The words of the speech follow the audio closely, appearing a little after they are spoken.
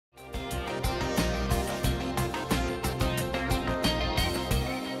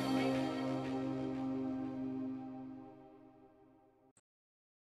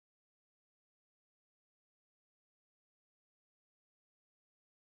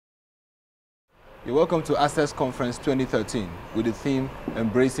You're welcome to Access Conference 2013 with the theme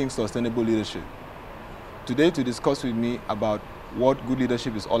Embracing Sustainable Leadership. Today to discuss with me about what good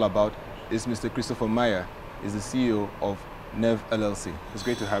leadership is all about is Mr. Christopher Meyer, is the CEO of NEV LLC. It's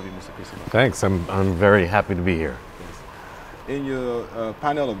great to have you, Mr. Christopher. Thanks, I'm very happy to be here. Yes. In your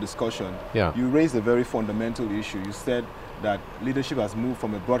panel of discussion, you raised a very fundamental issue. You said that leadership has moved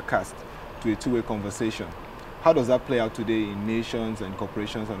from a broadcast to a two-way conversation. How does that play out today in nations and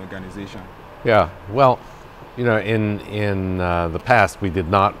corporations and organizations? Yeah, well, you know, in the past, we did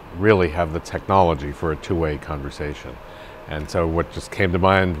not really have the technology for a two-way conversation. And so what just came to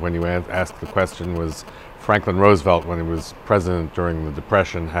mind when you asked the question was Franklin Roosevelt, when he was president during the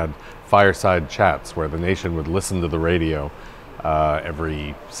Depression, had fireside chats where the nation would listen to the radio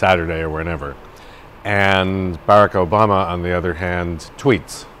every Saturday or whenever. And Barack Obama, on the other hand,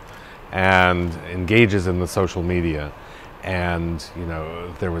 tweets and engages in the social media. And, you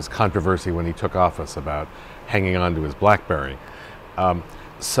know, there was controversy when he took office about hanging on to his BlackBerry.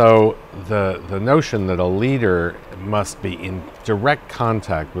 So the notion that a leader must be in direct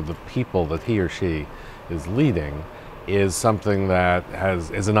contact with the people that he or she is leading is something that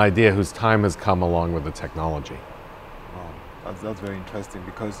is an idea whose time has come along with the technology. Wow, that's very interesting,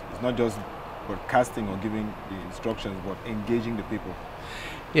 because it's not just broadcasting or giving the instructions, but engaging the people.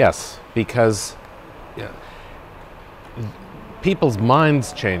 Yes, because people's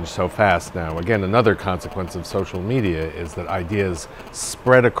minds change so fast now. Again, another consequence of social media is that ideas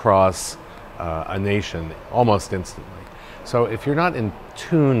spread across a nation almost instantly. So if you're not in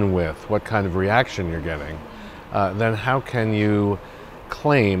tune with what kind of reaction you're getting, then how can you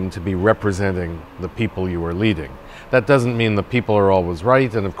claim to be representing the people you are leading? That doesn't mean the people are always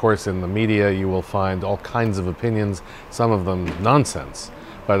right, and of course in the media you will find all kinds of opinions, some of them nonsense.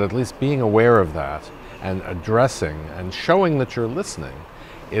 But at least being aware of that and addressing and showing that you're listening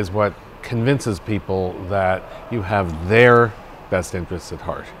is what convinces people that you have their best interests at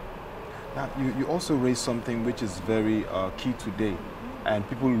heart. Now, you also raised something which is very key today, and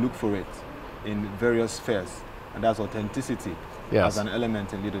people look for it in various spheres, and that's authenticity as an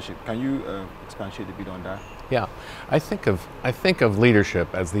element in leadership. Can you expatiate a bit on that? Yeah, I think of leadership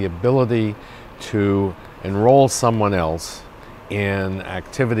as the ability to enroll someone else in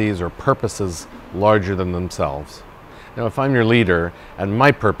activities or purposes larger than themselves. Now, if I'm your leader and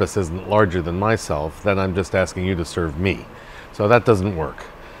my purpose isn't larger than myself, then I'm just asking you to serve me. So that doesn't work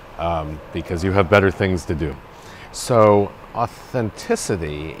because you have better things to do. So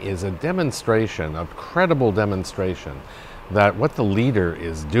authenticity is a demonstration, a credible demonstration, that what the leader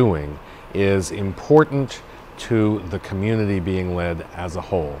is doing is important to the community being led as a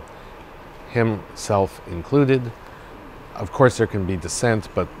whole, himself included. Of course, there can be dissent,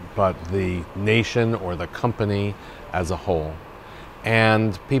 but the nation or the company as a whole.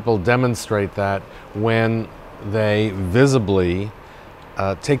 And people demonstrate that when they visibly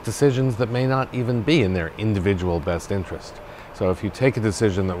take decisions that may not even be in their individual best interest. So if you take a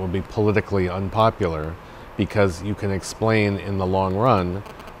decision that will be politically unpopular because you can explain in the long run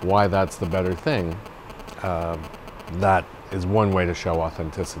why that's the better thing, that is one way to show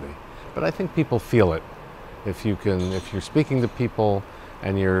authenticity. But I think people feel it. If you're speaking to people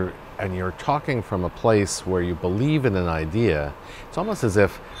and you're talking from a place where you believe in an idea, it's almost as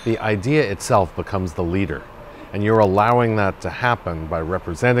if the idea itself becomes the leader, and you're allowing that to happen by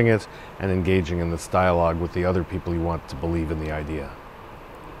representing it and engaging in this dialogue with the other people you want to believe in the idea.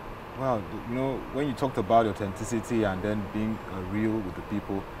 Well, you know, when you talked about authenticity and then being real with the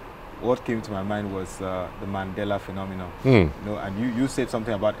people, what came to my mind was the Mandela phenomenon. You know, and you said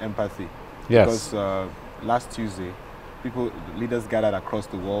something about empathy. Yes. Because last Tuesday, leaders gathered across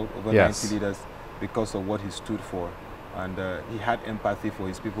the world, over 90 leaders, because of what he stood for. And he had empathy for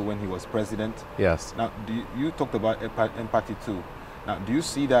his people when he was president. Yes. Now, you talked about empathy too. Now, do you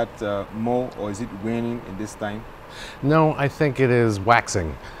see that more, or is it waning in this time? No, I think it is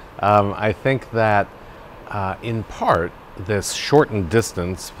waxing. I think that in part, this shortened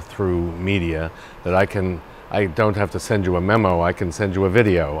distance through media, that I don't have to send you a memo, I can send you a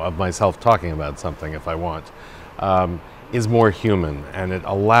video of myself talking about something if I want, is more human, and it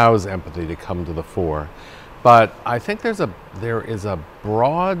allows empathy to come to the fore. But I think there is a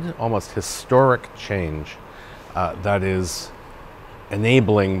broad, almost historic change that is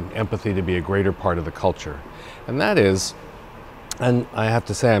enabling empathy to be a greater part of the culture. And that is, and I have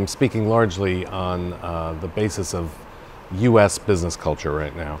to say I'm speaking largely on the basis of US business culture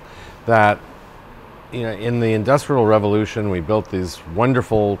right now, that in the Industrial Revolution we built these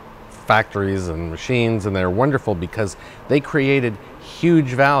wonderful factories and machines, and they're wonderful because they created huge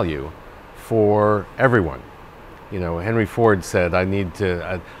value for everyone. Henry Ford said,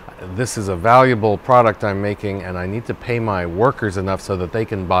 this is a valuable product I'm making, and I need to pay my workers enough so that they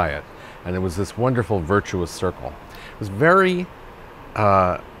can buy it. And it was this wonderful virtuous circle. It was very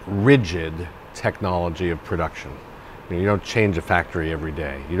rigid technology of production. You don't change a factory every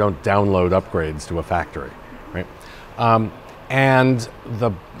day. You don't download upgrades to a factory, right? And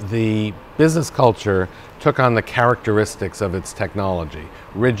the business culture took on the characteristics of its technology: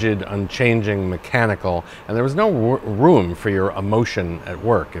 rigid, unchanging, mechanical, and there was no room for your emotion at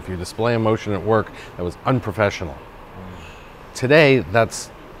work. If you display emotion at work, that was unprofessional. Today,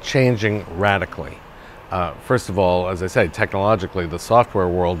 that's changing radically. First of all, as I say, technologically, the software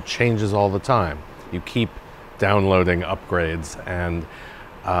world changes all the time. You keep downloading upgrades, and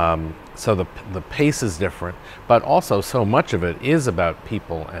so the pace is different, but also so much of it is about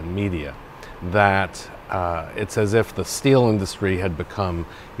people and media that it's as if the steel industry had become,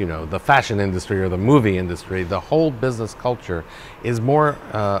 the fashion industry or the movie industry. The whole business culture is more,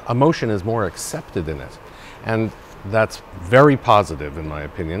 emotion is more accepted in it. And that's very positive, in my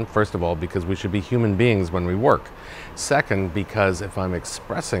opinion. First of all, because we should be human beings when we work. Second, because if I'm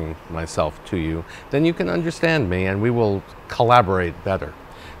expressing myself to you, then you can understand me and we will collaborate better.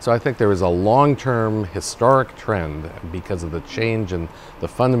 So I think there is a long-term historic trend, because of the change in the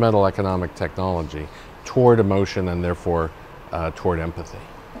fundamental economic technology, toward emotion and therefore toward empathy.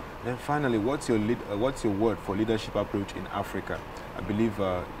 Then finally, what's your word for leadership approach in Africa? I believe,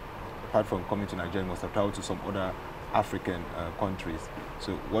 apart from coming to Nigeria, you must have traveled to some other African countries.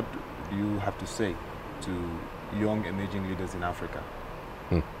 So what do you have to say to young emerging leaders in Africa?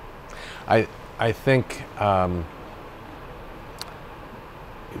 I think I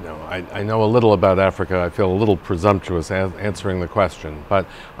know a little about Africa. I feel a little presumptuous answering the question, but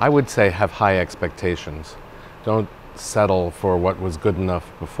I would say have high expectations. Don't settle for what was good enough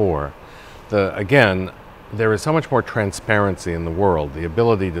before. Again, there is so much more transparency in the world, the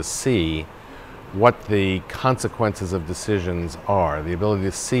ability to see what the consequences of decisions are, the ability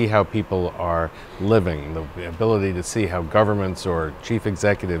to see how people are living, the ability to see how governments or chief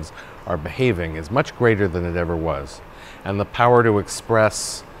executives are behaving is much greater than it ever was. And the power to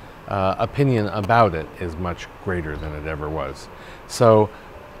express opinion about it is much greater than it ever was. So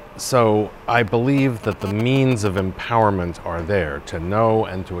I believe that the means of empowerment are there to know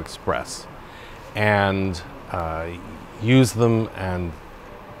and to express, and use them and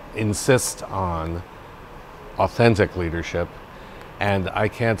insist on authentic leadership. And I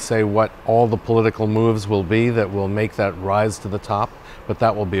can't say what all the political moves will be that will make that rise to the top, but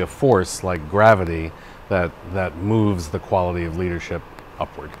that will be a force like gravity that moves the quality of leadership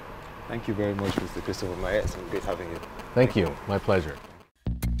upward. Thank you very much, Mr. Christopher Maya. It's been great having you. Thank you. My pleasure.